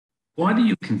Why do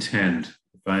you contend,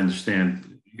 if I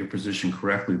understand your position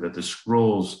correctly, that the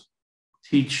scrolls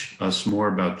teach us more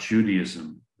about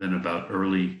Judaism than about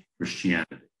early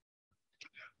Christianity?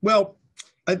 Well,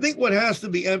 I think what has to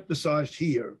be emphasized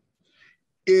here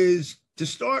is to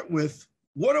start with,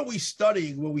 what are we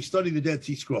studying when we study the Dead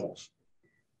Sea Scrolls?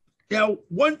 Now,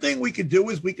 one thing we could do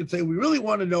is we could say we really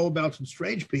want to know about some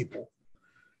strange people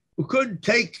who couldn't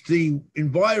take the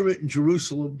environment in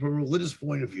Jerusalem from a religious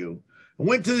point of view and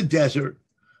went to the desert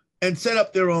and set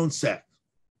up their own sect.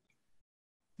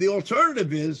 The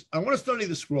alternative is, I want to study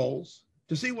the scrolls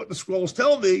to see what the scrolls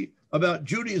tell me about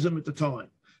Judaism at the time.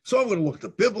 So I'm going to look at the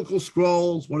biblical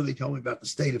scrolls. What do they tell me about the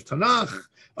state of Tanakh?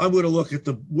 I'm going to look at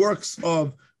the works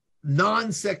of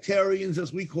non-sectarians,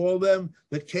 as we call them,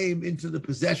 that came into the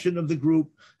possession of the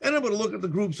group. And I'm going to look at the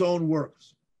group's own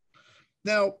works.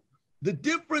 Now, the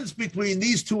difference between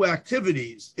these two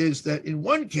activities is that in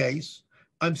one case,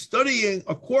 I'm studying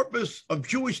a corpus of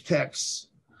Jewish texts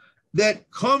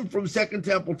that come from Second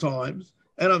Temple times,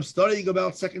 and I'm studying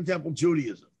about Second Temple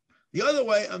Judaism. The other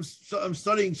way, I'm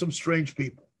studying some strange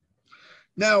people.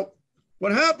 Now,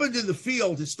 what happened in the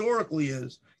field historically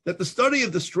is that the study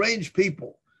of the strange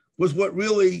people was what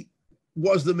really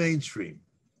was the mainstream.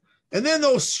 And then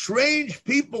those strange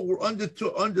people were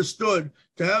understood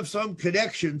to have some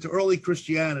connection to early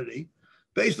Christianity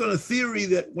based on a theory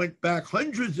that went back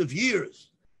hundreds of years,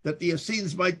 that the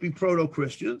Essenes might be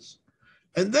proto-Christians.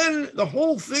 And then the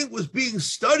whole thing was being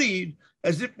studied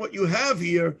as if what you have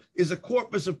here is a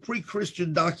corpus of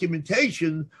pre-Christian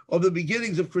documentation of the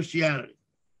beginnings of Christianity.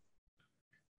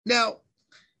 Now,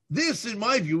 this, in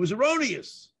my view, is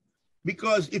erroneous,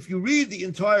 because if you read the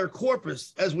entire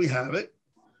corpus as we have it,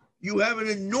 you have an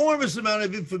enormous amount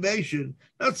of information,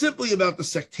 not simply about the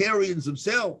sectarians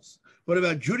themselves, but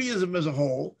about Judaism as a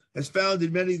whole, as found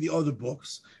in many of the other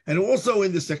books, and also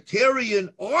in the sectarian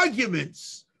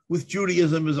arguments with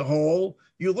Judaism as a whole.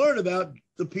 You learn about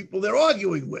the people they're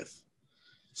arguing with.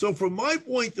 So from my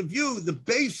point of view, the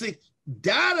basic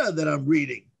data that I'm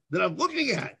reading, that I'm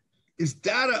looking at, is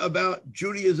data about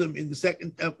Judaism in the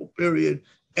Second Temple period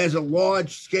as a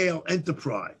large-scale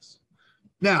enterprise.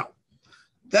 Now,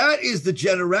 that is the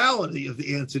generality of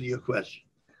the answer to your question.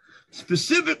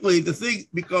 Specifically, the thing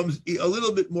becomes a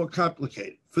little bit more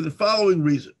complicated for the following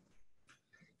reason.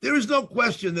 There is no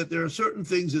question that there are certain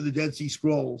things in the Dead Sea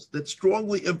Scrolls that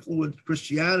strongly influenced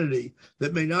Christianity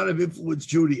that may not have influenced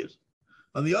Judaism.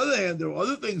 On the other hand, there are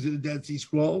other things in the Dead Sea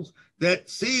Scrolls that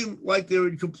seem like they're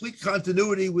in complete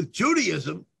continuity with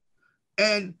Judaism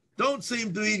and don't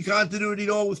seem to be in continuity at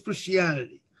all with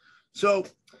Christianity. So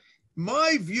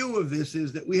my view of this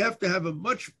is that we have to have a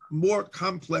much more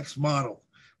complex model.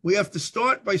 We have to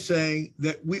start by saying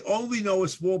that we only know a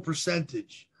small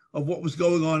percentage of what was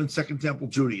going on in Second Temple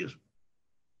Judaism.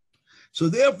 So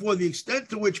therefore, the extent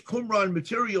to which Qumran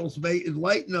materials may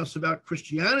enlighten us about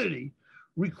Christianity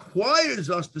requires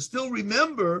us to still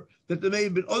remember that there may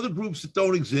have been other groups that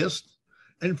don't exist.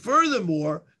 And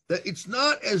furthermore, that it's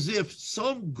not as if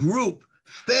some group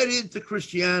fed into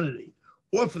Christianity,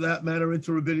 or for that matter,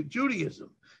 into Rabbinic Judaism.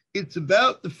 It's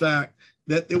about the fact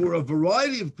that there were a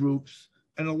variety of groups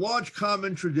and a large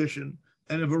common tradition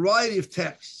and a variety of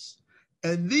texts.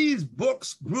 And these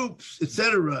books, groups,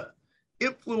 etc.,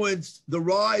 influenced the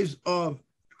rise of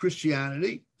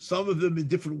Christianity, some of them in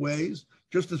different ways.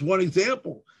 Just as one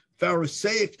example,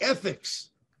 Pharisaic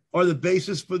ethics are the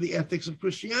basis for the ethics of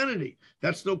Christianity.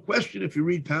 That's no question if you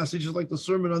read passages like the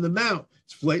Sermon on the Mount.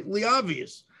 It's blatantly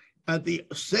obvious. At the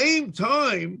same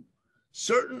time,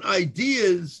 certain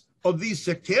ideas of these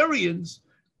sectarians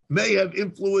may have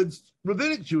influenced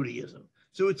Rabbinic Judaism.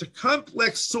 So it's a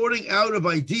complex sorting out of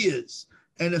ideas,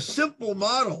 and a simple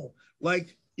model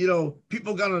like,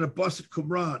 people got on a bus at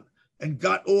Qumran and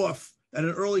got off at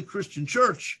an early Christian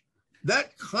church.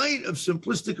 That kind of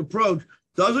simplistic approach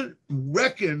doesn't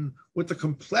reckon with the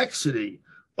complexity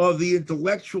of the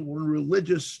intellectual and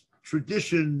religious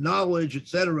tradition, knowledge,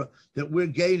 etc., that we're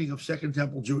gaining of Second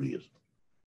Temple Judaism.